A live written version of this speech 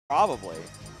Probably.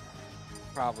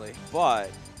 Probably. But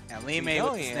And Lemmay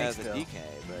with the snake has still. a DK.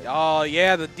 But Oh,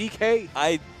 yeah, the DK.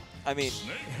 I mean,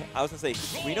 I was going to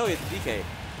say, we know he has a DK.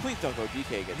 Please don't go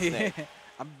DK against Snake.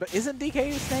 But isn't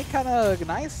DK Snake kind of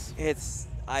nice?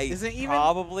 Isn't even?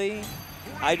 Probably.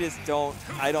 I just don't,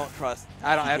 I don't trust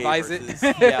I don't DK advise versus,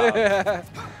 it. Yeah.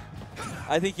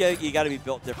 I think you got to be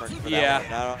built different for that one.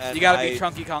 Yeah. You got to be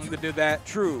Chunky Kong to do that.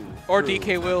 True. Or true.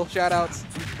 DK Will. Shoutouts.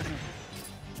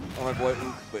 Oh, my boy,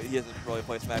 but he doesn't really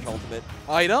play Smash Ultimate.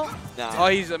 Oh, you don't? No. Oh,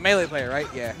 he's a Melee player, right?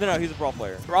 Yeah. No, he's a Brawl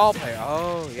player. Brawl player.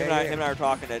 Oh, yeah. Him and I were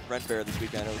talking at Ren Fair this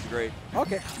weekend. It was great.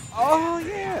 Okay. Oh,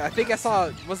 yeah. I think I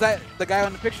saw, was that the guy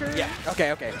on the picture? Yeah.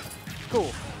 Okay, okay.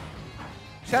 Cool.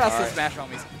 Shoutouts to right. Smash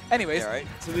homies. Anyways. Yeah, right.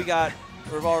 So we got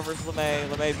Revolver versus Lemmay.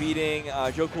 Lemmay beating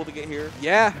Joe Cool to get here.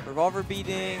 Yeah. Revolver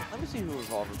beating, let me see who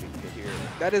Revolver beat to get here.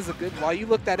 That is a good, while you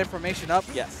look that information up,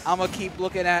 Yes. I'm going to keep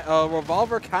looking at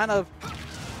Revolver kind of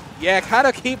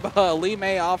keep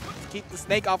Lemmay off, keep the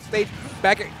snake off stage.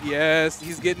 Yes,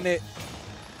 he's getting it.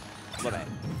 Lemmay.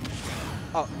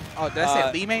 Oh, did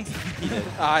I say Lemmay? He did.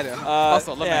 I know.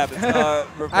 Also, Lemmay. Yeah,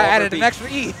 but, I added an extra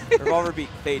E. Revolver beat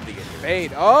Fade to get here.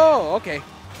 Fade. Oh, okay.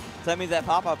 So that means that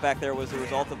pop-up back there was the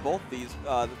result of both these,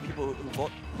 the people who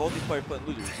both these players put in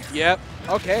losers. Yep.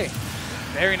 Okay.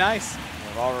 Very nice.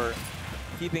 Revolver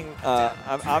keeping,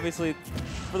 obviously,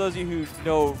 for those of you who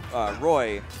know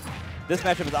Roy, this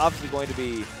matchup is obviously going to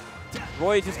be,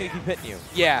 Roy is just going to keep hitting you.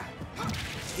 Yeah.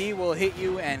 He will hit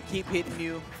you and keep hitting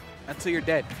you until you're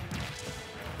dead.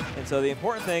 And so the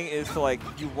important thing is to, like,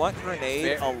 you want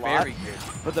grenade a lot. Very good.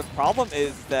 But the problem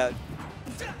is that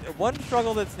one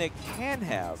struggle that Snake can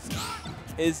have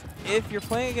is if you're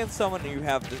playing against someone and you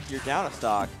have you're down a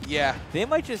stock, yeah, they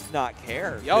might just not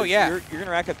care. Oh yeah, you're gonna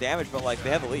rack up damage, but like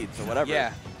they have the lead, so whatever.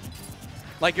 Yeah,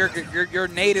 like your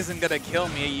nade isn't gonna kill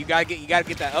me. You gotta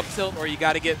get that up tilt, or you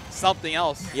gotta get something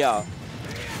else. Yeah,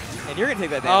 and you're gonna take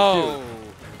that damage too.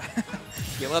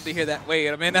 You love to hear that. Wait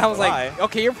a minute, I was like,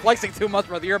 okay, you're flexing too much,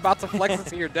 brother. You're about to flex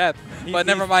into your death. But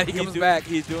never mind, he comes back.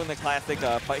 He's doing the classic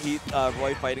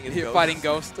Roy fighting his ghost. Fighting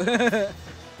Ghost.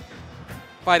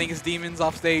 Fighting his demons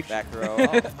off stage. Back throw.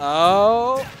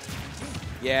 Oh.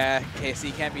 Yeah,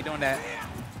 KC can't be doing that.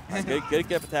 Good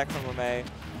get up attack from Lemmay.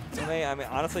 Lemmay, I mean,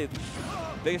 honestly, the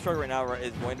biggest struggle right now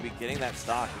is going to be getting that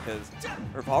stock because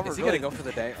Revolver is he really gonna go for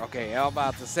the day? Okay, I'm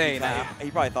about to say now.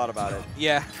 He probably thought about it.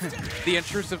 Yeah, the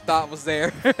intrusive thought was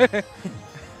there.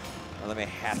 Lemmay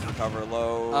has to recover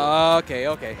low. Okay,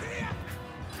 okay.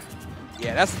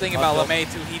 Yeah, that's the thing about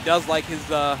Lemmay too. He does like his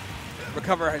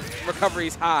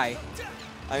recoveries high.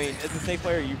 I mean, as a Snake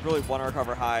player, you really want to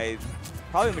recover high,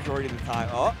 probably the majority of the time.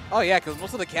 Oh yeah, because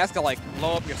most of the cats can like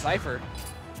blow up your Cypher.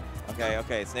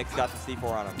 Okay, Snake's got the C4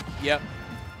 on him. Yep.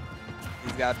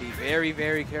 He's got to be very,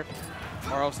 very careful,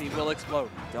 or else he will explode.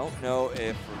 Don't know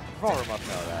if Revolver must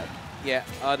know that. Yeah.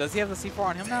 Does he have the C4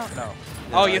 on him now? No.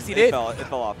 No, yes, he did. It fell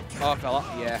off. Oh, it fell off.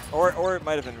 Yeah. Or it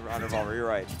might have been on Revolver. You're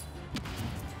right.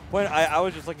 When I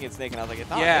was just looking at Snake and I was like, it's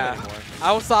not him anymore.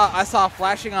 I saw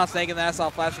flashing on Snake and then I saw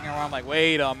flashing around. I'm like,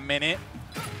 wait a minute.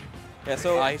 Yeah.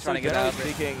 So he's trying to get out.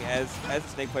 Speaking, as a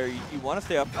Snake player, you want to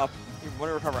stay up. You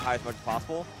want to recover high as much as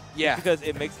possible. Yeah. Because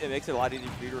it makes it a lot easier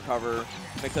for you to recover,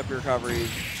 mix up your recoveries.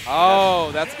 Oh,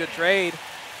 that's a good trade.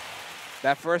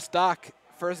 That first stock,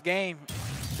 first game,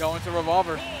 going to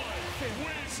Revolver.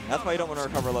 That's why you don't want to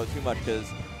recover low too much because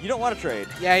you don't want to trade.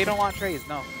 Yeah, you don't want trades,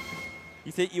 no.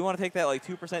 You want to take that like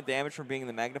 2% damage from being in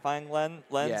the magnifying lens,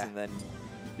 yeah. And then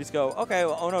just go, okay,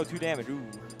 well, oh no, 2 damage. Ooh.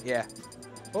 Yeah.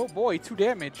 Oh boy, 2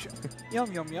 damage.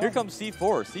 Yum, yum, yum. Here comes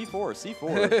C4,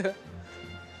 C4.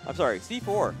 I'm sorry,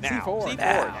 C4. Now. C4.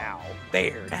 Now.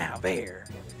 There. Now. There.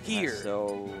 Here.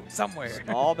 So somewhere.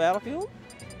 Small battlefield.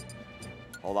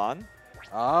 Hold on.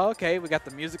 Okay, we got the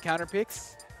music counter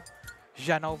picks.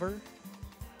 Janover.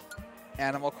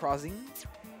 Animal Crossing.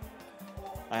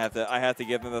 I have to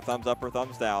give them the thumbs up or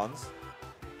thumbs downs,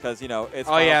 because you know it's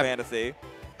Final Fantasy.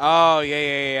 Oh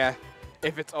yeah.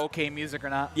 If it's okay music or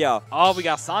not. Yeah. Oh, we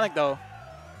got Sonic though.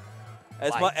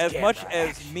 As much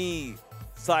as me,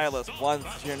 Silas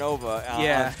wants Genova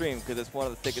on stream because it's one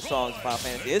of the sickest songs in Final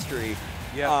Fantasy history.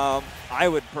 Yeah. I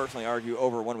would personally argue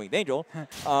over One Winged Angel.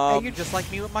 Hey, you're just like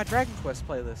me with my Dragon Quest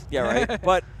playlist. Yeah, right.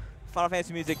 But Final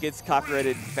Fantasy music gets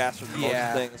copyrighted faster than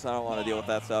most things, so I don't want to deal with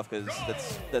that stuff because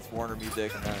that's Warner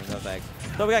Music and no thanks.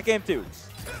 So we got game 2.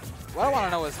 What I want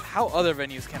to know is how other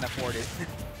venues can afford it.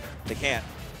 They can't.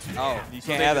 Oh, you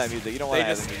can't have that music. You don't want to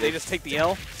have that music. They just take the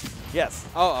L? Yes.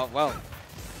 Oh, well.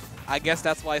 I guess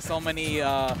that's why so many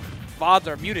VODs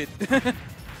are muted.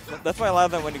 That's why a lot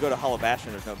of them, when you go to Hollow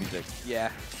Bastion, there's no music. Yeah.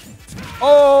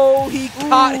 Oh, he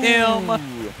caught him.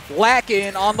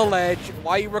 lacking on the ledge.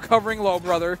 Why are you recovering low,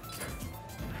 brother?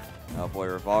 Oh boy,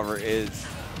 Revolver is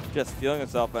just feeling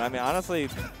himself. But I mean, honestly,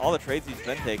 all the trades he's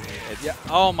been taking, it's Yeah.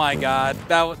 Oh my God,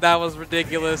 that was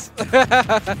ridiculous.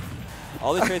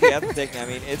 all the trades he has been taking. I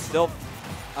mean, it's still.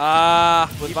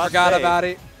 He forgot about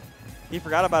it. He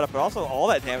forgot about it, but also all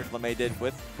that damage Lemmay did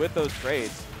with those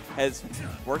trades has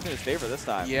worked in his favor this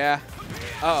time. Yeah.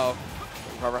 Uh-oh.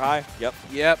 Recover high. Yep.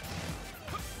 Yep.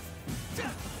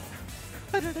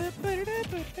 I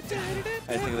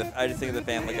just think of the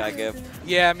Family Guy gift.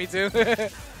 Yeah, me too. All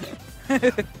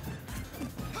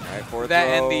right, fourth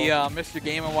that row. and the Mr.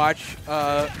 Game & Watch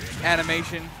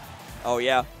animation. Oh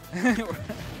yeah.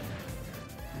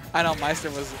 I know Meister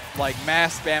was like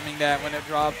mass spamming that when it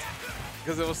dropped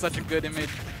because it was such a good image.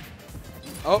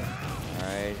 Oh. All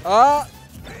right.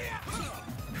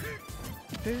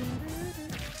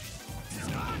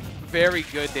 Very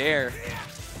good there.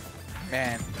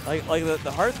 Man. Like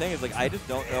the hard thing is, like, I just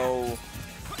don't know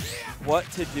what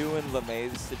to do in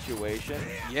Lemmay's situation.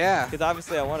 Yeah. Because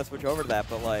obviously I want to switch over to that,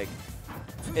 but like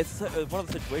it's one of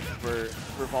the situations where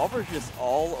Revolver's just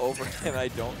all over him. I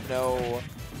don't know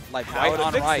Like how white to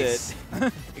on fix rice.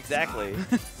 it. Exactly.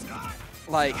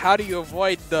 Like, how do you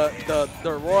avoid the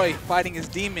Roy fighting his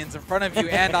demons in front of you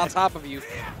and on top of you?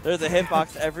 There's a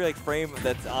hitbox every like frame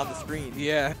that's on the screen.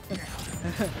 Yeah.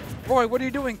 Roy, what are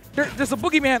you doing? There's a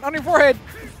boogeyman on your forehead.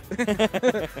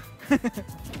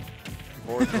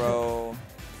 Fourth row.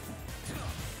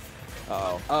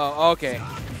 Uh-oh. Oh, okay.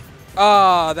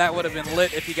 Oh, that would have been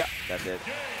lit if you got... That's it.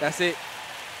 That's it.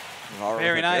 Revolver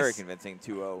Very was nice. Very convincing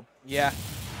 2-0. Yeah.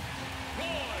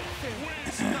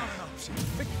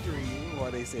 Victory.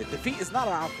 What they said. Defeat is not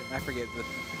an option. I forget the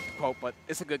quote, but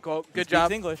it's a good quote. Good job.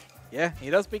 He speaks English. Yeah, he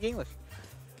does speak English.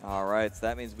 All right, so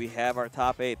that means we have our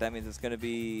top 8. That means it's going to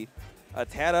be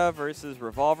Tata versus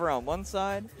Revolver on one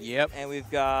side. Yep. And we've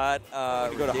got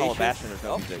we go to Hall of Bastion. There's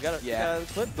no music. We got a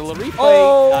clip. The replay.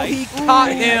 Oh, nice. He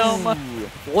caught him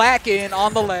Ooh. lacking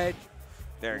on the ledge.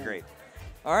 Very great.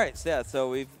 All right, so yeah,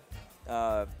 so we've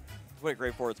what a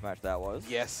great forward smash that was.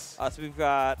 Yes. So we've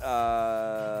got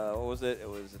what was it? It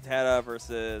was Tata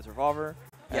versus Revolver,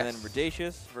 and then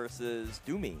Redacious versus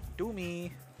Doomy. Doomy.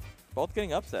 Both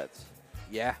getting upsets.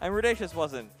 Yeah. And Redacious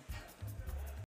wasn't